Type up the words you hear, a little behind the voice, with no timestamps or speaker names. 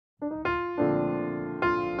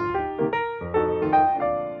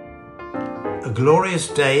Glorious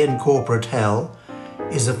Day in Corporate Hell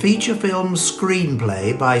is a feature film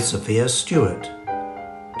screenplay by Sophia Stewart.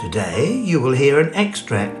 Today you will hear an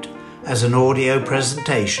extract as an audio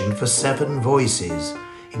presentation for 7 voices,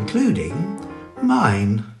 including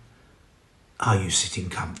mine. Are you sitting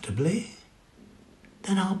comfortably?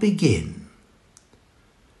 Then I'll begin.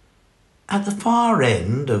 At the far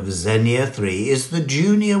end of Xenia 3 is the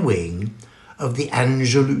junior wing of the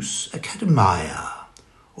Angelus Academia,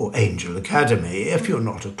 or Angel Academy if you're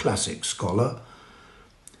not a classic scholar.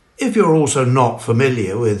 If you're also not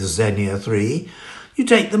familiar with Xenia 3, you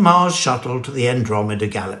take the Mars shuttle to the Andromeda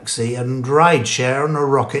Galaxy and ride-share on a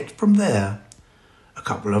rocket from there. A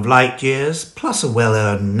couple of light years, plus a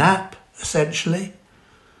well-earned nap, essentially.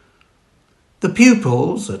 The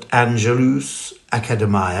pupils at Angelus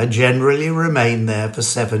Academia generally remain there for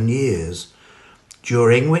 7 years,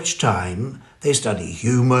 during which time they study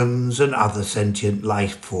humans and other sentient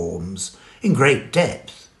life forms in great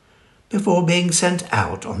depth before being sent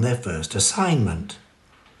out on their first assignment.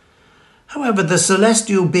 However, the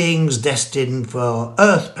celestial beings destined for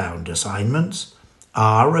earthbound assignments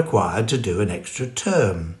are required to do an extra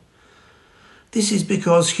term. This is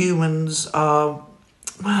because humans are,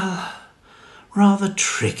 well, rather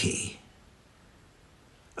tricky.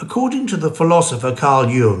 According to the philosopher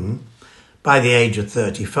Carl Jung, by the age of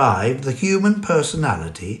 35, the human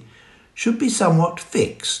personality should be somewhat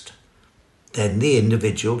fixed. Then the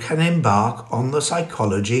individual can embark on the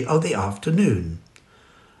psychology of the afternoon,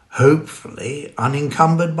 hopefully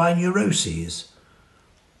unencumbered by neuroses.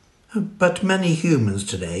 But many humans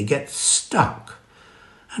today get stuck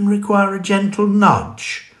and require a gentle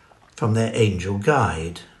nudge from their angel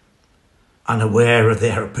guide. Unaware of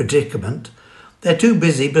their predicament, they're too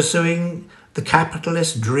busy pursuing the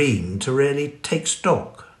capitalist dream to really take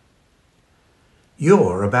stock.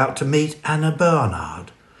 You're about to meet Anna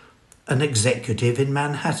Bernard, an executive in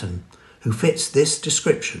Manhattan who fits this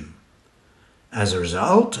description. As a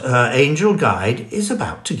result, her angel guide is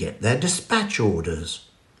about to get their dispatch orders.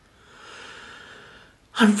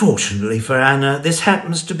 Unfortunately for Anna, this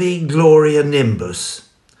happens to be Gloria Nimbus,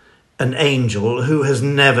 an angel who has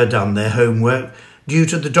never done their homework due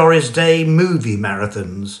to the Doris Day movie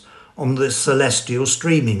marathons on the celestial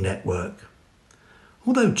streaming network.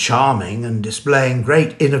 Although charming and displaying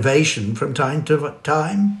great innovation from time to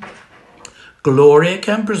time, Gloria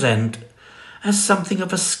can present as something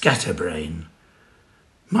of a scatterbrain,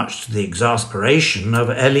 much to the exasperation of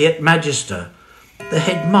Elliot Magister, the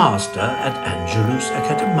headmaster at Angelus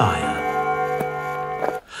Academia.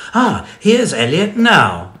 Here's Elliot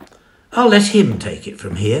now. I'll let him take it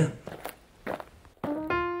from here.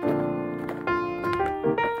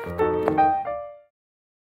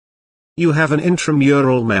 You have an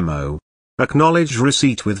intramural memo. Acknowledge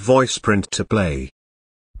receipt with voice print to play.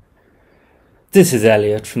 This is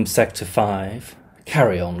Elliot from Sector 5.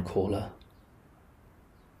 Carry on, caller.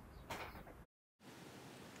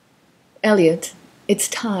 Elliot, it's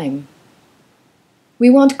time.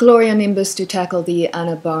 We want Gloria Nimbus to tackle the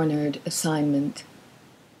Anna Barnard assignment.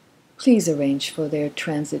 Please arrange for their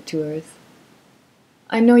transit to Earth.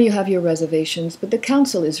 I know you have your reservations, but the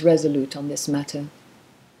Council is resolute on this matter.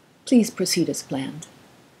 Please proceed as planned.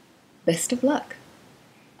 Best of luck.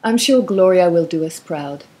 I'm sure Gloria will do us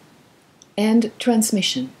proud. End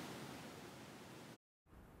transmission.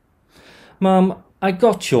 Mum, I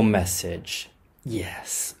got your message.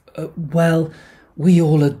 Yes. Well, we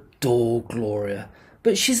all adore Gloria,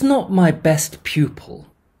 but she's not my best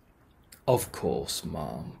pupil. Of course,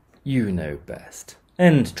 Mum. You know best.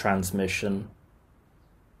 End transmission.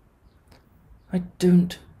 I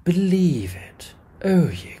don't believe it. Oh,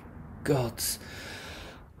 ye gods.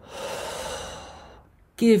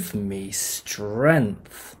 Give me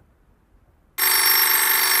strength.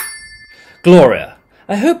 Gloria,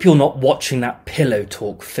 I hope you're not watching that Pillow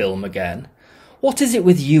Talk film again. What is it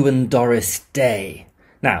with you and Doris Day?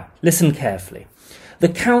 Now, listen carefully. The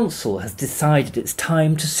Council has decided it's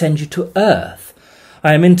time to send you to Earth.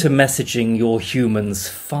 I am into messaging your humans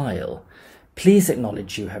file. Please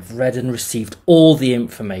acknowledge you have read and received all the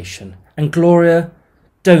information. And Gloria,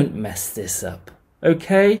 don't mess this up,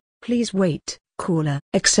 okay? Please wait, caller.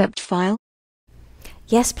 Accept file?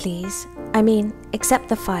 Yes, please. I mean, accept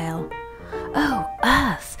the file. Oh,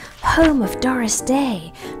 Earth, home of Doris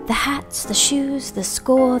Day. The hats, the shoes, the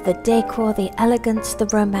score, the decor, the elegance, the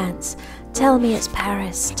romance. Tell me it's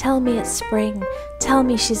Paris. Tell me it's spring. Tell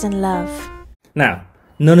me she's in love. Now,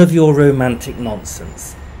 none of your romantic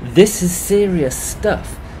nonsense. This is serious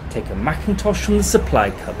stuff. Take a Macintosh from the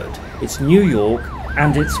supply cupboard. It's New York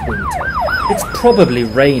and it's winter. It's probably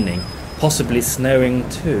raining, possibly snowing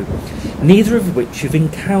too, neither of which you've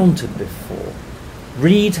encountered before.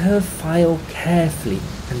 Read her file carefully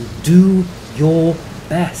and do your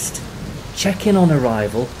best. Check in on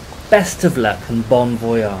arrival. Best of luck and bon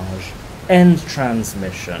voyage. End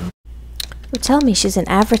transmission. Well, tell me she's in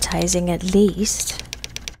advertising at least.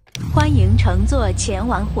 欢迎乘坐前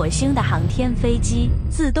往火星的航天飞机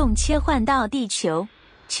自动切换到地球，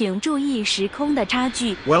请注意时空的差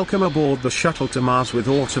距。 Welcome aboard the shuttle to Mars with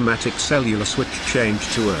automatic cellular switch change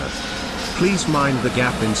to Earth. Please mind the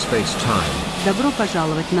gap in space-time. Добро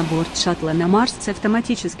пожаловать на борт шаттла на Марс с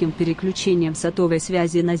автоматическим переключением сотовой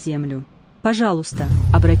связи на Землю. Пожалуйста,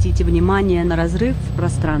 обратите внимание на разрыв в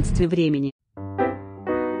пространстве-времени.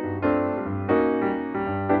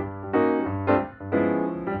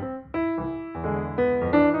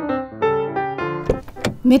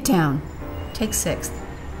 Midtown. Take 6th.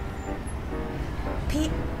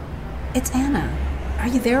 Pete, it's Anna. Are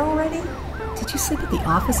you there already? Did you sleep at the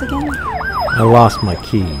office again? I lost my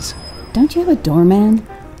keys. Don't you have a doorman?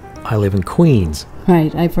 I live in Queens.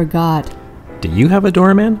 Right, I forgot. Do you have a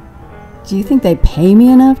doorman? Do you think they pay me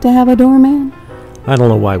enough to have a doorman? I don't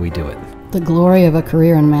know why we do it. The glory of a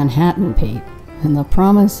career in Manhattan, Pete, and the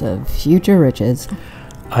promise of future riches.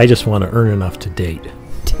 I just want to earn enough to date.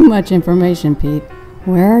 Too much information, Pete.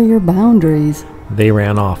 Where are your boundaries? They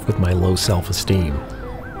ran off with my low self-esteem.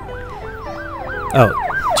 Oh,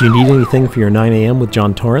 do you need anything for your 9 a.m. with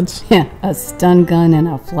John Torrance? Yeah, a stun gun and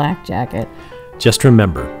a flak jacket. Just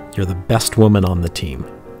remember, you're the best woman on the team.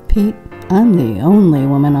 Pete, I'm the only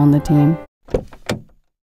woman on the team.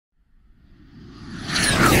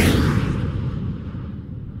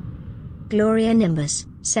 Gloria Nimbus,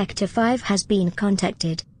 Sector 5 has been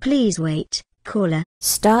contacted. Please wait. Caller.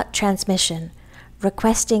 Start transmission.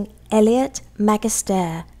 Requesting Elliot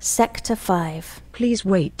Magister, Sector 5. Please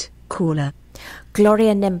wait, caller.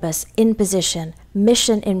 Gloria Nimbus in position.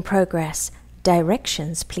 Mission in progress.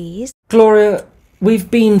 Directions, please. Gloria,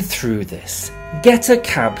 we've been through this. Get a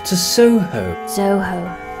cab to Soho. Soho.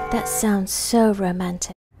 That sounds so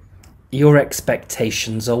romantic. Your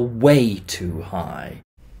expectations are way too high.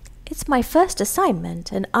 It's my first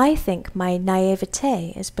assignment, and I think my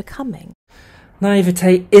naivete is becoming.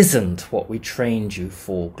 Naivete isn't what we trained you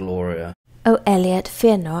for, Gloria. Oh, Elliot,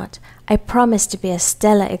 fear not. I promise to be a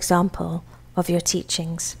stellar example of your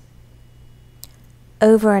teachings.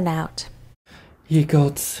 Over and out. Ye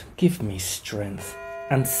gods, give me strength,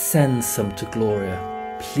 and send some to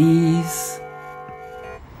Gloria, please.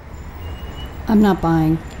 I'm not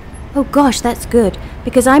buying. Oh gosh, that's good,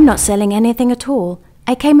 because I'm not selling anything at all.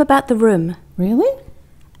 I came about the room. Really?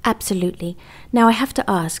 Absolutely. Now I have to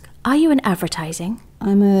ask, are you in advertising?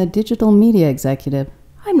 I'm a digital media executive.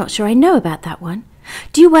 I'm not sure I know about that one.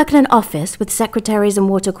 Do you work in an office with secretaries and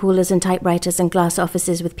water coolers and typewriters and glass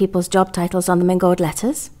offices with people's job titles on them in gold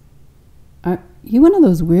letters? Are you one of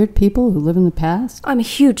those weird people who live in the past? I'm a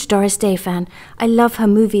huge Doris Day fan. I love her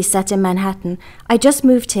movies set in Manhattan. I just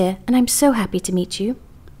moved here, and I'm so happy to meet you.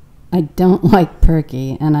 I don't like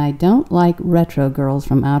perky, and I don't like retro girls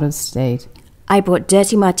from out of state. I bought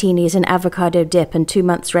dirty martinis and avocado dip and 2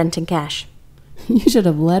 months' rent in cash. You should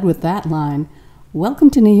have led with that line. Welcome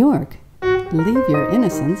to New York. Leave your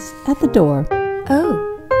innocence at the door.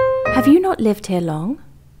 Oh, have you not lived here long?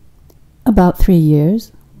 About 3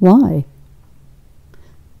 years. Why?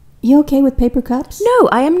 You okay with paper cups? No,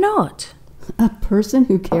 I am not. A person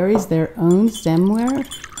who carries their own stemware?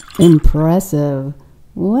 Impressive.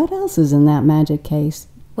 What else is in that magic case?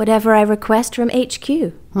 Whatever I request from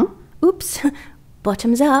HQ. Huh? Oops.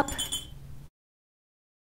 Bottoms up.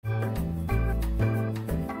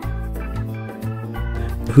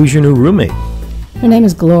 Who's your new roommate? Her name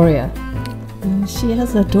is Gloria. She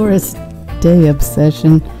has a Doris Day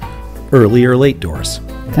obsession. Early or late Doris?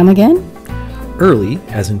 Come again? Early,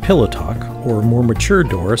 as in pillow talk, or more mature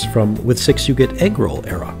Doris from With Six You Get Egg Roll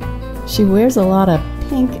era? She wears a lot of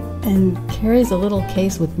pink and carries a little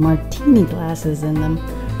case with martini glasses in them.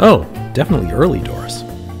 Oh, definitely early Doris.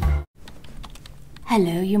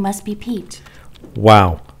 Hello, you must be Pete.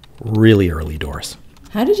 Wow, really early Doris.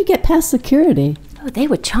 How did you get past security? Oh, they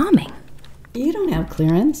were charming. You don't have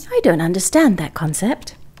clearance. I don't understand that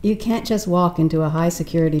concept. You can't just walk into a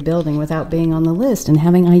high-security building without being on the list and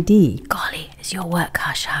having ID. Golly, is your work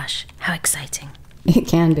hush-hush? How exciting. It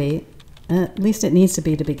can be. At least it needs to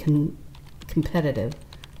be competitive.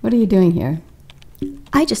 What are you doing here?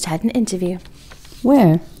 I just had an interview.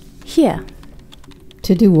 Where? Here.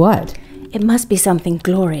 To do what? It must be something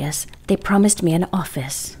glorious. They promised me an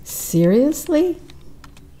office. Seriously?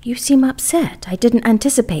 You seem upset. I didn't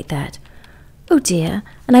anticipate that. Oh dear,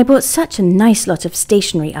 and I bought such a nice lot of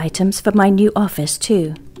stationery items for my new office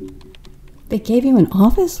too. They gave you an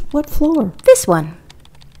office? What floor? This one.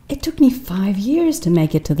 It took me 5 years to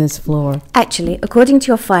make it to this floor. Actually, according to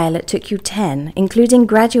your file, it took you 10, including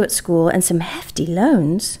graduate school and some hefty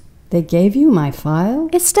loans. They gave you my file?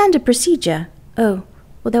 It's standard procedure. Oh,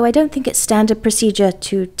 although I don't think it's standard procedure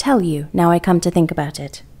to tell you, now I come to think about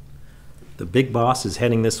it. The big boss is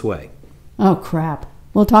heading this way. Oh, crap.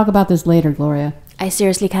 We'll talk about this later, Gloria. I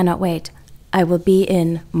seriously cannot wait. I will be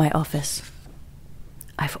in my office.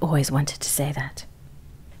 I've always wanted to say that.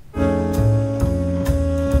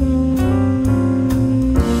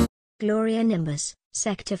 Gloria Nimbus,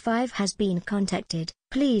 Sector 5 has been contacted.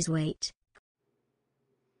 Please wait.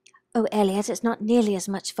 Oh, Elliot, it's not nearly as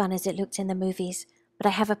much fun as it looked in the movies, but I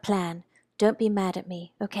have a plan. Don't be mad at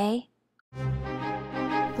me, okay?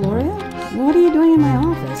 Gloria, what are you doing in my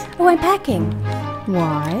office? Oh, I'm packing.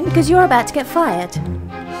 Why? Because you're about to get fired.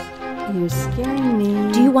 You're scaring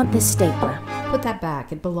me. Do you want this stapler? Put that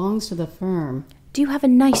back. It belongs to the firm. Do you have a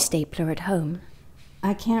nice stapler at home?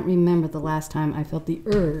 I can't remember the last time I felt the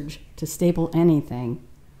urge to staple anything.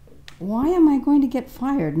 Why am I going to get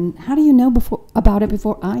fired, and how do you know about it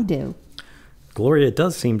before I do? Gloria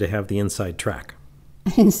does seem to have the inside track. I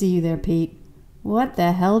didn't see you there, Pete. What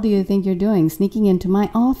the hell do you think you're doing, sneaking into my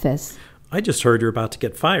office? I just heard you're about to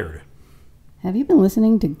get fired. Have you been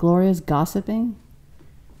listening to Gloria's gossiping?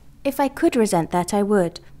 If I could resent that, I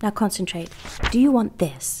would. Now concentrate. Do you want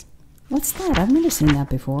this? What's that? I've never seen that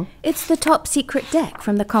before. It's the top secret deck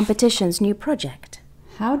from the competition's new project.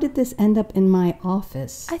 How did this end up in my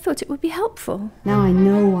office? I thought it would be helpful. Now I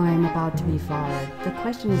know why I'm about to be fired. The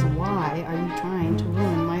question is, why are you trying to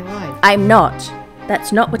ruin my life? I'm not.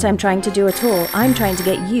 That's not what I'm trying to do at all. I'm trying to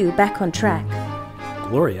get you back on track.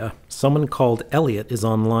 Gloria, someone called Elliot is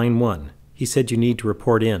on line 1. He said you need to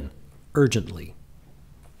report in. Urgently.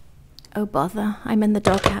 Oh, bother. I'm in the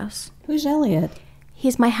doghouse. Who's Elliot?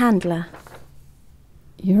 He's my handler.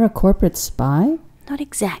 You're a corporate spy? Not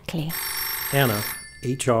exactly. Anna,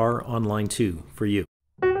 HR on line 2 for you.